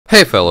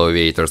Hey fellow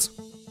aviators!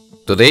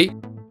 Today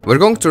we're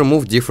going to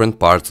remove different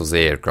parts of the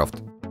aircraft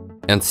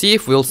and see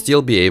if we'll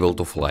still be able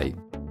to fly.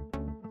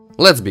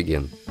 Let's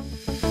begin.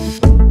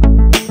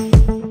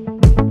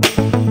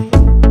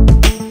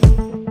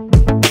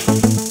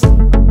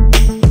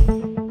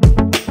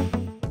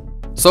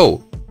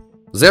 So,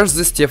 there's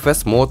this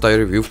TFS mod I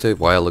reviewed a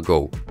while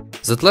ago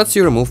that lets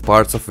you remove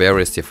parts of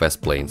various TFS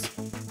planes.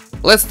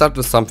 Let's start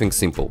with something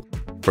simple,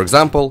 for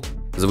example,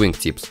 the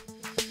wingtips.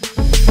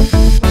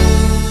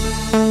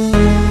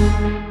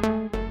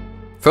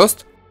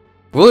 First,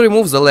 we'll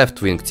remove the left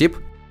wingtip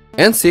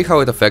and see how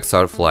it affects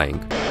our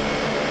flying.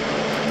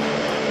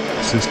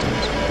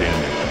 Systems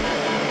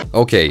damage.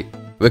 Okay,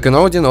 we can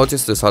already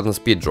notice the sudden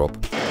speed drop.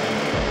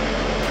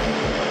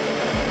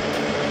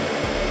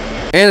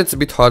 And it's a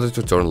bit harder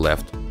to turn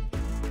left.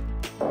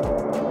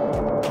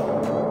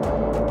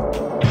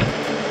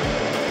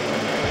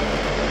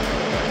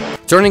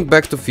 Turning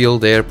back to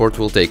field airport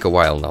will take a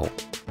while now,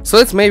 so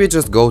let's maybe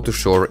just go to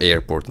shore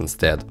airport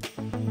instead.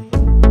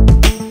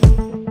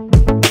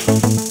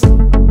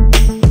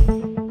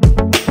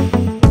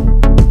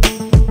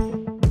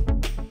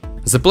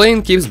 The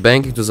plane keeps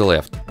banking to the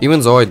left,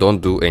 even though I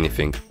don't do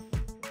anything.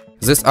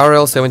 This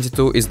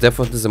RL-72 is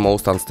definitely the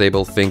most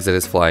unstable thing that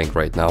is flying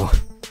right now.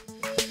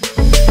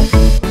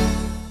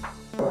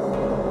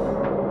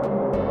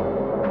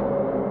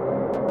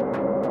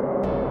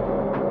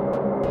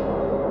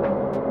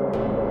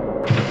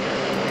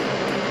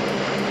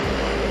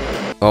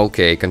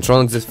 Okay,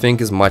 controlling this thing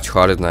is much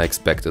harder than I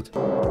expected.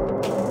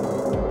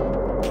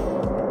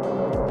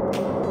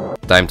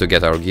 Time to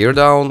get our gear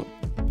down.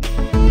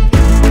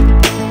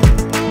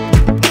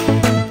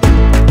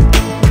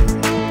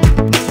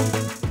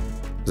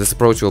 This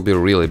approach will be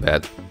really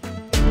bad.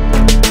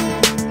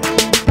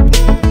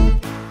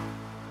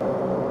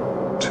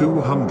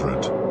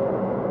 200.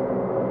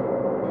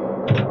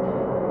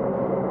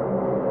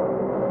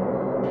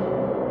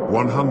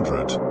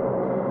 100.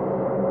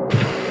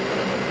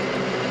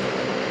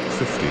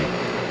 50.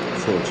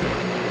 40.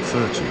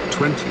 30.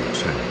 20.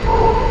 10.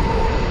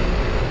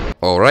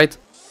 Alright,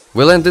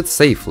 we landed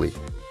safely.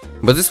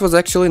 But this was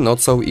actually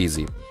not so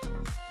easy.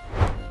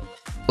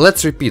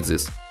 Let's repeat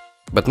this.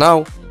 But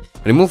now,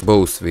 remove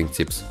both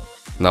wingtips.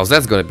 Now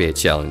that's gonna be a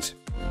challenge.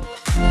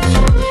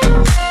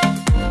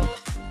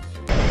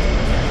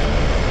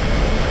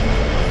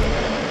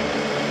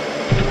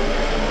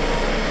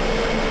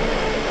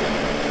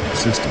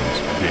 Systems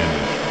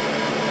damage.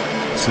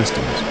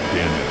 Systems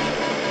damage.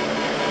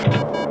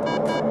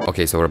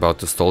 Okay, so we're about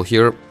to stall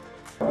here.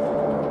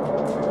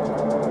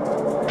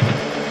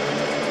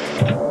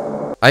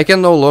 I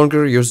can no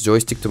longer use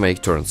joystick to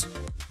make turns,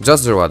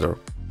 just the rudder.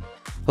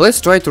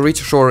 Let's try to reach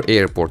shore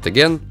airport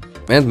again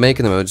and make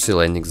an emergency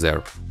landing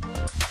there.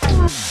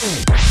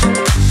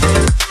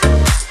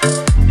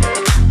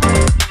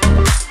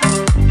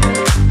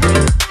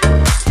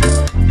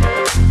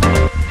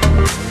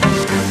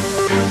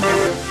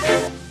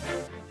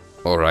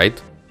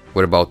 Alright,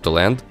 we're about to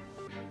land.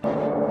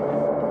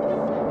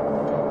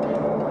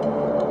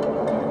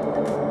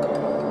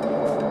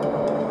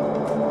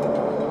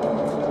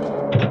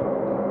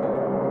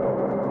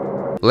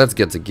 Let's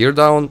get the gear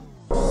down.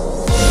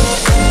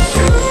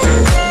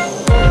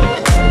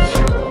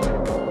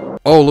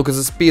 Oh, look at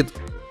the speed.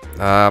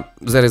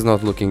 That is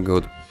not looking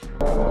good.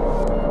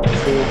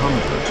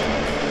 400.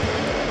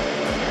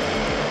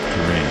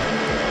 Terrain.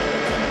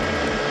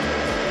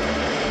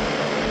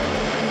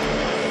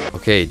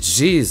 Okay,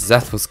 geez,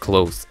 that was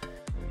close.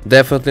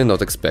 Definitely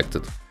not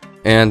expected.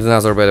 And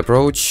another bad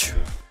approach.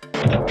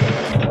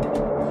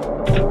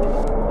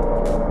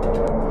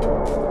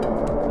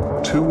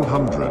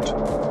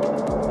 200.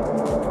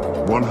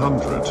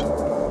 100.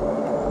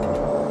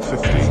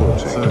 50.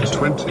 40. 30.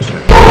 20.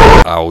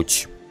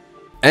 Ouch.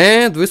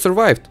 And we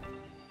survived.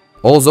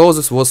 Although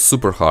this was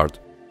super hard.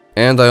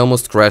 And I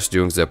almost crashed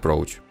during the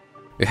approach.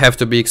 You have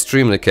to be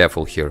extremely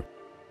careful here.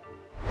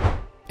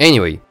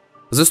 Anyway,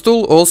 this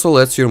tool also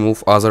lets you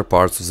remove other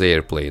parts of the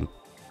airplane.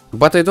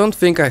 But I don't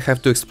think I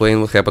have to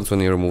explain what happens when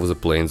you remove the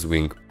plane's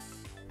wing.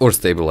 Or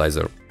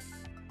stabilizer.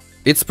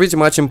 It's pretty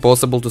much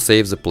impossible to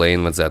save the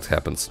plane when that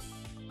happens.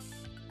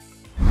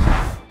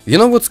 You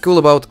know what's cool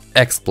about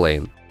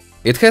X-Plane?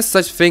 It has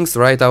such things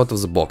right out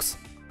of the box.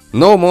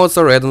 No mods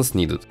or add-ons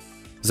needed.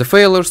 The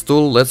failures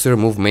tool lets you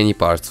remove many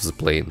parts of the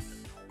plane.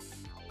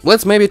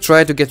 Let's maybe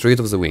try to get rid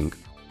of the wing.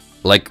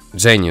 Like,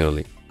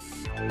 genuinely.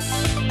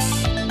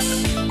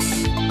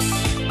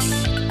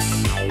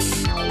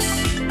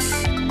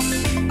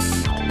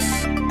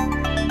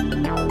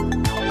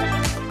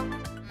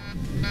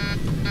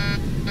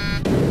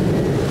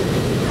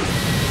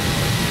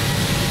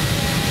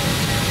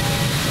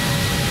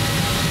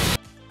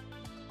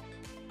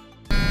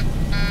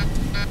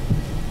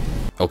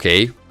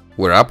 Okay,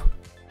 we're up.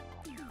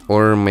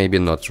 Or maybe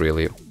not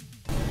really.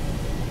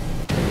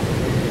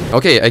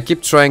 Okay, I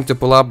keep trying to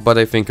pull up, but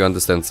I think you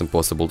understand it's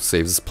impossible to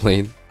save this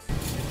plane.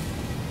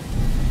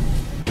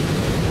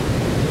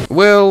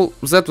 Well,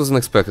 that was an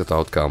expected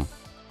outcome.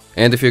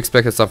 And if you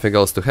expected something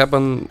else to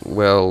happen,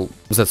 well,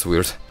 that's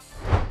weird.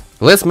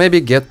 Let's maybe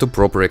get to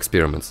proper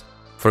experiments.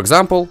 For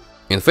example,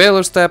 in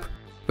failure step,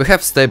 we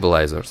have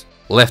stabilizers,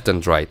 left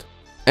and right,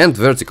 and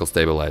vertical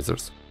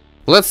stabilizers.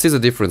 Let's see the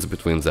difference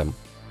between them.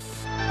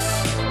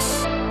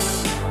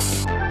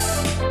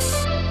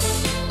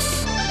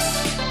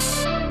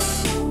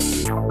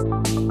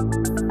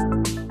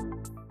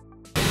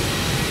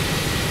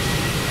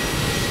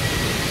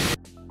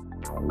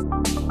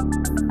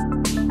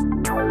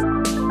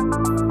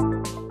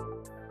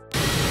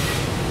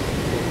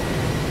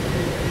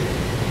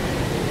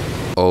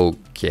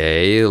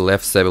 Okay,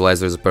 left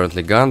stabilizer is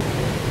apparently gone.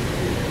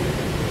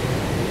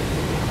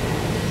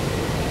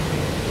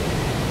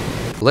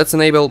 Let's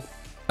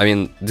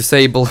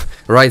disable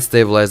right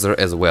stabilizer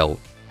as well.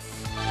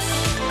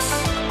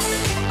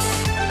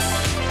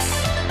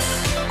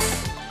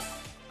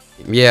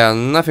 Yeah,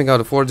 nothing out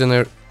of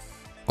ordinary.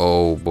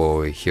 Oh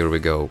boy, here we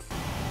go.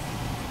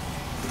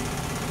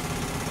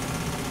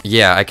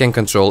 Yeah, I can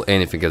control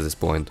anything at this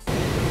point.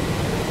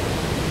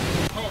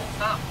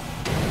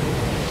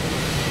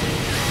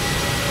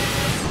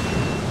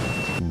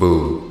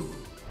 Boo.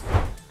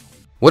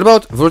 What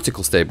about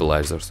vertical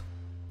stabilizers?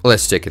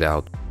 Let's check it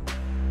out.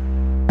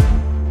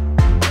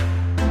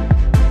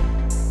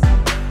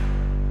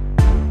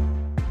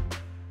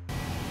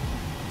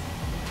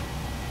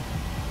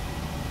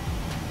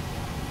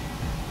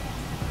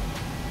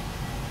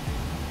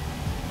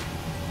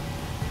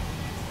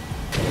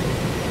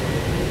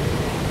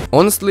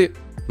 Honestly,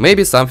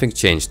 maybe something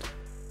changed,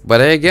 but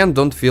I again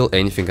don't feel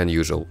anything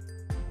unusual.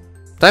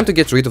 Time to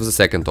get rid of the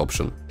second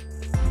option.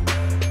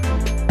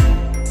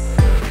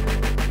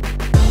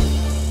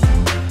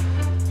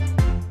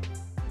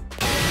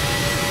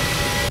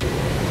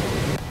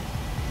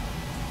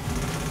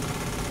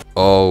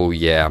 Oh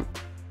yeah,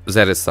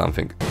 that is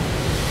something.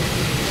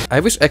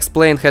 I wish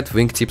X-Plane had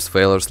wingtips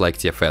failures like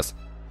TFS,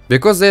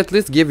 because they at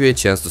least give you a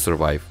chance to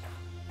survive.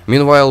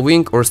 Meanwhile,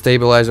 wing or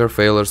stabilizer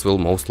failures will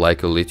most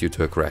likely lead you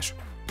to a crash.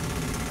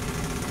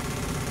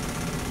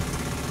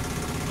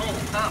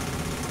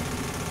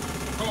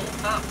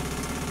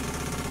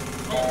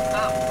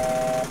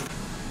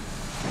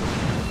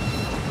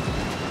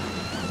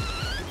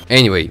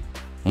 Anyway,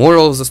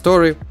 moral of the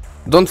story,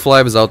 don't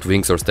fly without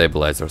wings or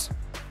stabilizers.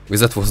 If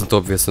that wasn't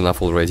obvious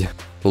enough already,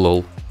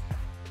 lol.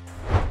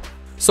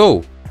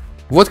 So,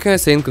 what can I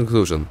say in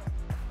conclusion?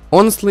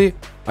 Honestly,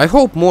 I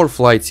hope more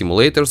flight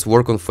simulators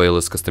work on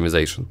failures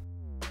customization,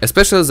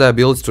 especially the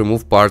ability to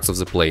remove parts of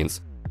the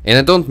planes, and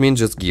I don't mean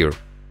just gear.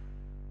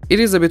 It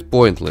is a bit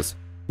pointless,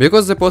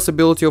 because the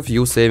possibility of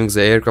you saving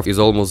the aircraft is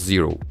almost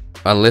zero,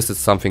 unless it's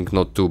something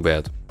not too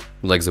bad,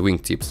 like the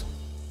wingtips.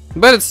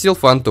 But it's still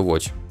fun to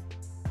watch.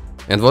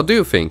 And what do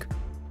you think?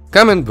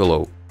 Comment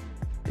below.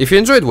 If you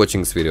enjoyed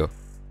watching this video,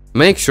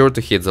 make sure to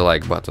hit the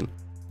like button,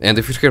 and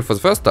if you're here for the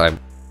first time,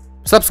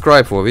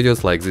 subscribe for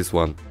videos like this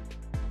one.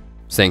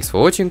 Thanks for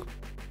watching,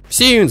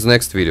 see you in the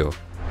next video.